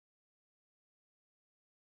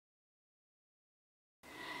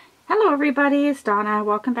Hello everybody, it's Donna.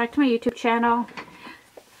 Welcome back to my YouTube channel.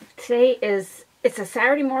 Today it's a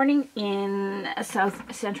Saturday morning in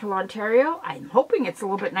South Central Ontario. I'm hoping it's a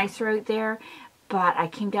little bit nicer out there, but I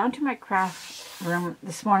came down to my craft room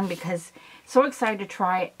this morning because I'm so excited to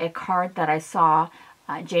try a card that I saw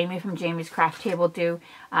Jamie from Jamie's Craft Table do.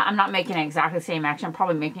 I'm not making it exactly the same action. I'm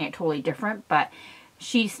probably making it totally different, but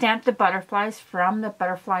she stamped the butterflies from the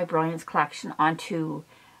Butterfly Brilliance Collection onto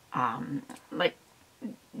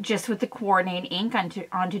just with the coordinating ink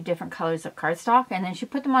onto different colors of cardstock, and then she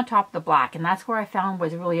put them on top of the black, and that's where I found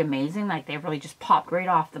was really amazing. Like, they really just popped right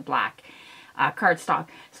off the black cardstock.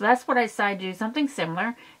 So that's what I decided to do, something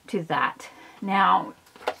similar to that. Now,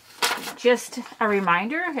 just a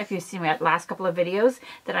reminder, if you've seen my last couple of videos,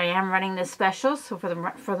 that I am running this special. So for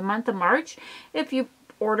the month of March, if you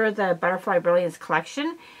order the Butterfly Brilliance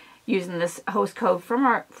Collection using this host code from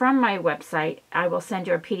my website, I will send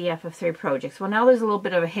you a PDF of 3 projects. Well, now there's a little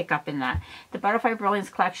bit of a hiccup in that. The Butterfly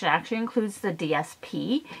Brilliance Collection actually includes the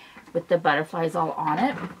DSP with the butterflies all on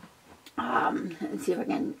it. Let's see if I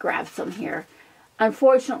can grab some here.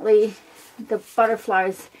 Unfortunately, the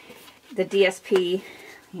butterflies, the DSP,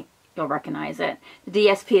 you'll recognize it, the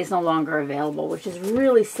DSP is no longer available, which is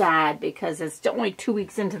really sad because it's only 2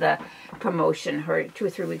 weeks into the promotion, or 2 or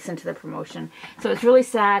 3 weeks into the promotion. So it's really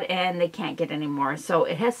sad, and they can't get any more. So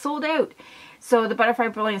it has sold out. So the Butterfly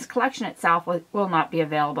Brilliance Collection itself will not be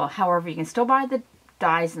available. However, you can still buy the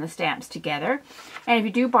dies and the stamps together. And if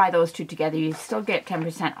you do buy those 2 together, you still get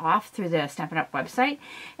 10% off through the Stampin' Up website.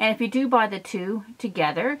 And if you do buy the 2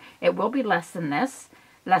 together, it will be less than this.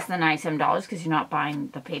 Less than $97 because you're not buying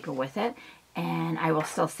the paper with it, and I will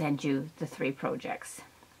still send you the 3 projects.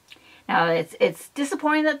 Now, it's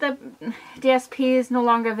disappointing that the DSP is no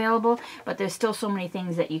longer available, but there's still so many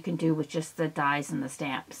things that you can do with just the dies and the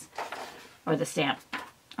stamps, or the stamp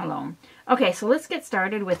alone. Okay, so let's get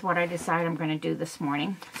started with what I decided I'm going to do this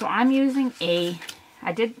morning. So I'm using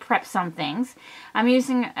I did prep some things. I'm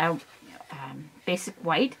using a basic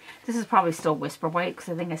white. This is probably still Whisper White because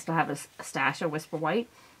I think I still have a stash of Whisper White,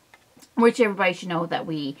 which everybody should know that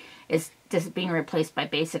is just being replaced by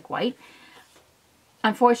basic white.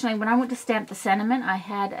 Unfortunately, when I went to stamp the sentiment, I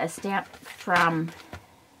had a stamp from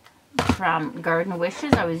Garden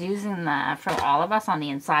Wishes. I was using the From All of Us on the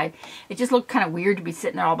inside. It just looked kind of weird to be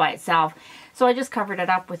sitting there all by itself. So I just covered it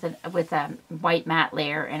up with a white matte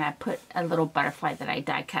layer, and I put a little butterfly that I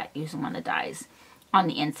die cut using one of the dies on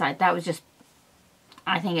the inside. That was just,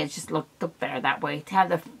 I think it just looked better that way. To have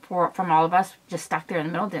the From All of Us just stuck there in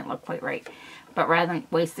the middle didn't look quite right. But rather than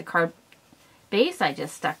waste the card base, I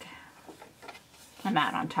just stuck a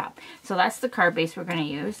mat on top. So that's the card base we're going to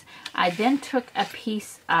use. I then took a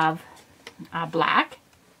piece of black,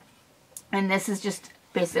 and this is just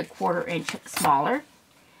basically a 1/4 inch smaller.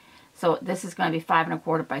 So this is going to be 5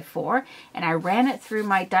 1/4 by 4, and I ran it through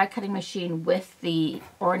my die cutting machine with the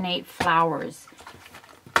Ornate Flowers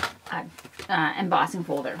embossing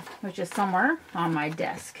folder, which is somewhere on my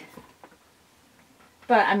desk.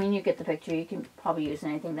 But I mean, you get the picture. You can probably use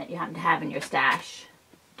anything that you happen to have in your stash.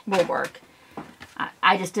 Will work.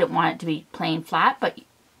 I just didn't want it to be plain flat,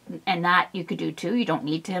 and that you could do too. You don't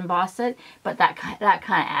need to emboss it, but that kind of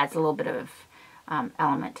adds a little bit of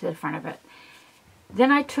element to the front of it.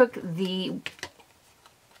 Then I took the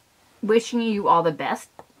Wishing You All the Best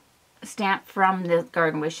stamp from the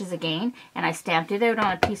Garden Wishes again, and I stamped it out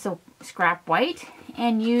on a piece of scrap white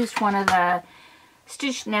and used one of the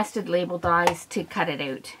stitch nested label dies to cut it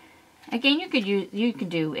out. Again, you could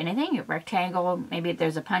do anything, a rectangle, maybe if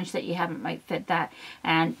there's a punch that you haven't might fit that,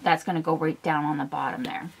 and that's going to go right down on the bottom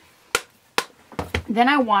there. Then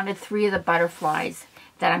I wanted 3 of the butterflies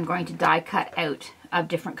that I'm going to die cut out of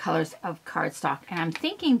different colors of cardstock, and I'm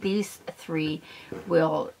thinking these 3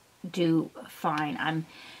 will do fine.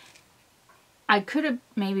 I could have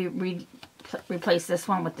maybe replaced this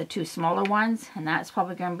one with the 2 smaller ones, and that's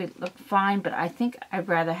probably going to look fine, but I think I'd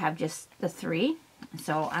rather have just the 3.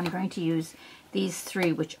 So I'm going to use these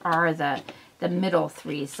 3, which are the middle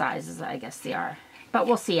 3 sizes, I guess they are. But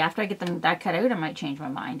we'll see. After I get them that cut out, I might change my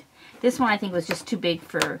mind. This one I think was just too big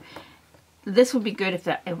for... This would be good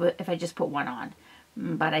if I just put one on.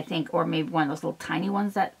 But I think, or maybe one of those little tiny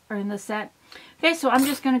ones that are in the set. Okay, so I'm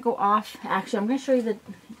just going to go off. Actually, I'm going to show you the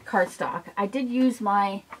cardstock. I did use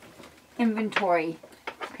my inventory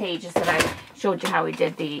pages that I showed you how we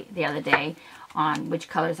did the other day on which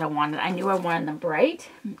colors I wanted. I knew I wanted them bright,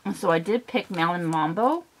 so I did pick Melon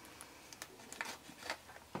Mambo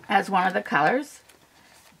as one of the colors,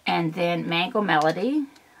 and then Mango Melody.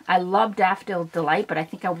 I love Daffodil Delight, but I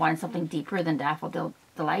think I wanted something deeper than Daffodil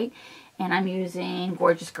Delight, and I'm using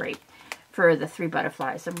Gorgeous Grape for the 3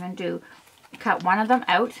 butterflies. So I'm going to do cut one of them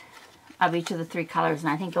out of each of the 3 colors,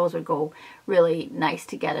 and I think those would go really nice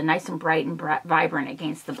together, nice and bright and vibrant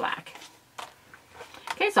against the black.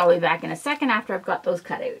 Okay, so I'll be back in a second after I've got those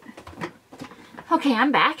cut out. Okay,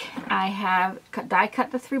 I'm back. I have die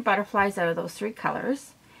cut the 3 butterflies out of those 3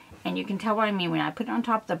 colors, and you can tell what I mean when I put it on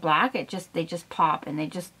top of the black. They just pop, and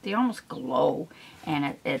they almost glow,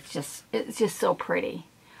 and it's just so pretty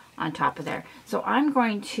on top of there. So I'm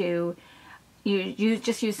going to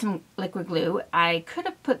use some liquid glue. I could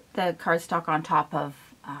have put the cardstock on top of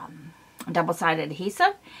double-sided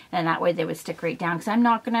adhesive, and that way they would stick right down, because I'm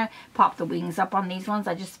not going to pop the wings up on these ones.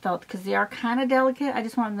 I just felt, because they are kind of delicate, I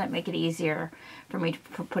just wanted to make it easier for me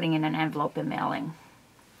for putting in an envelope and mailing.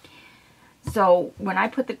 So when I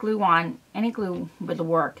put the glue on, any glue would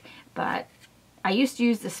work, but I used to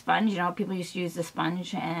use the sponge. You know, people used to use the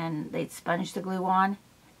sponge and they'd sponge the glue on,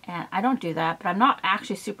 and I don't do that, but I'm not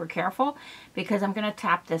actually super careful, because I'm going to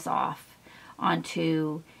tap this off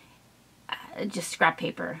onto just scrap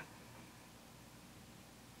paper.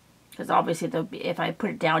 Because obviously, if I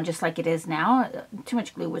put it down just like it is now, too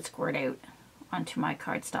much glue would squirt out onto my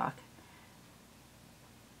cardstock.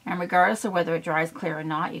 And regardless of whether it dries clear or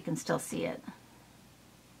not, you can still see it.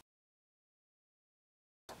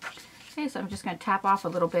 Okay, so I'm just going to tap off a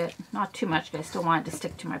little bit. Not too much, because I still want it to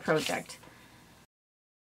stick to my project.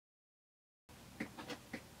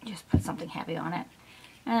 Just put something heavy on it.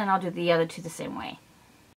 And then I'll do the other 2 the same way.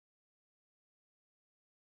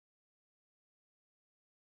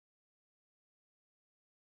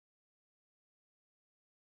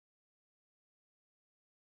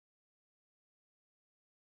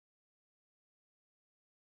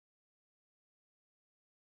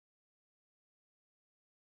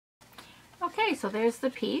 Okay, so there's the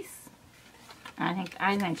piece. I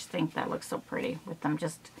just think that looks so pretty with them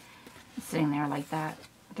just sitting there like that.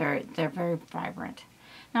 They're very vibrant.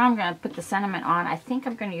 Now I'm going to put the sentiment on. I think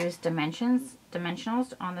I'm going to use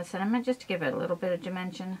dimensionals on the sentiment just to give it a little bit of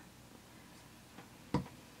dimension.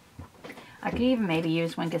 I could even maybe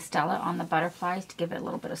use Winged Stella on the butterflies to give it a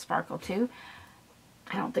little bit of sparkle too.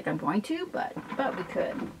 I don't think I'm going to, but we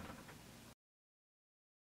could.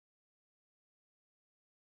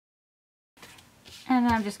 And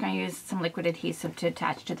then I'm just going to use some liquid adhesive to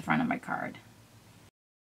attach to the front of my card.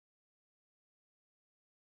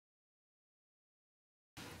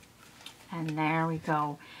 And there we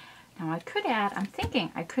go. Now I could add, I'm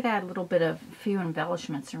thinking I could add a little bit of few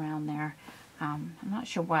embellishments around there. I'm not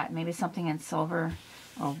sure what, maybe something in silver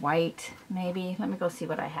or white, maybe. Let me go see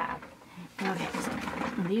what I have. Okay,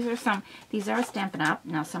 so these are Stampin' Up.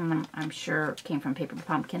 Now some of them I'm sure came from Paper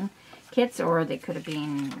Pumpkin kits, or they could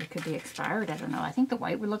be expired. I don't know. I think the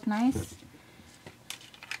white would look nice.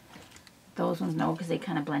 Those ones, no, because they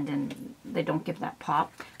kind of blend in. They don't give that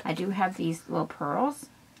pop. I do have these little pearls,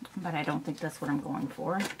 but I don't think that's what I'm going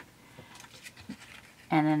for.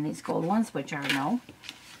 And then these gold ones, which are no.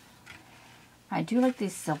 I do like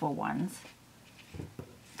these silver ones,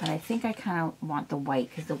 but I think I kind of want the white,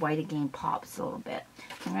 because the white again pops a little bit.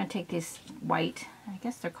 I'm going to take these white, I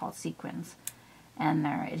guess they're called sequins, and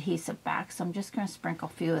they're adhesive back, so I'm just going to sprinkle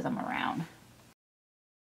a few of them around.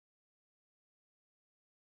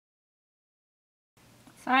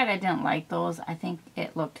 Side, I didn't like those. I think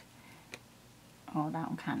it looked, oh, that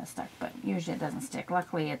one kind of stuck, but usually it doesn't stick.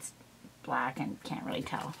 Luckily it's black and can't really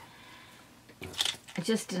tell. I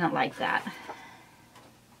just didn't like that.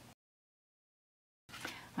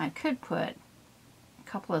 I could put a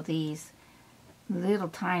couple of these little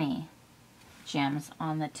tiny gems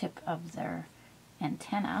on the tip of their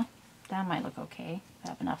antenna. That might look okay. I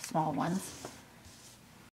have enough small ones.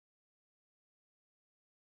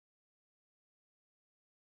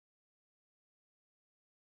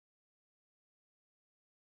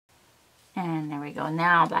 And there we go.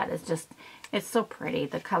 Now that is just, it's so pretty.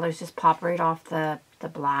 The colors just pop right off the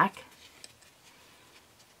black.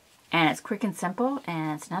 And it's quick and simple,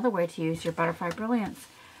 and it's another way to use your Butterfly Brilliance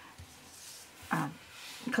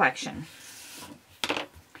collection.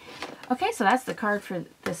 Okay, so that's the card for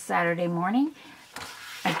this Saturday morning.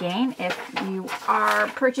 Again, if you are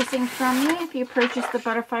purchasing from me, if you purchase the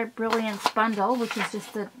Butterfly Brilliance bundle, which is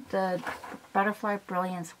just the Butterfly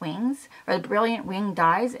Brilliance wings, or the Brilliant Wing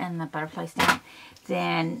dies and the butterfly stamp,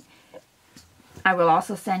 then I will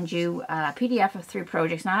also send you a PDF of 3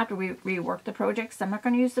 projects. Now I have to rework the projects. I'm not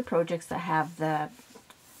going to use the projects that have the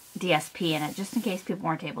DSP in it, just in case people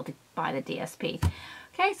weren't able to buy the DSP.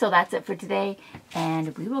 Okay, so that's it for today,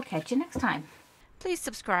 and we will catch you next time. Please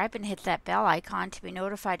subscribe and hit that bell icon to be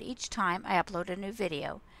notified each time I upload a new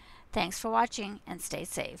video. Thanks for watching, and stay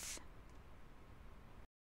safe.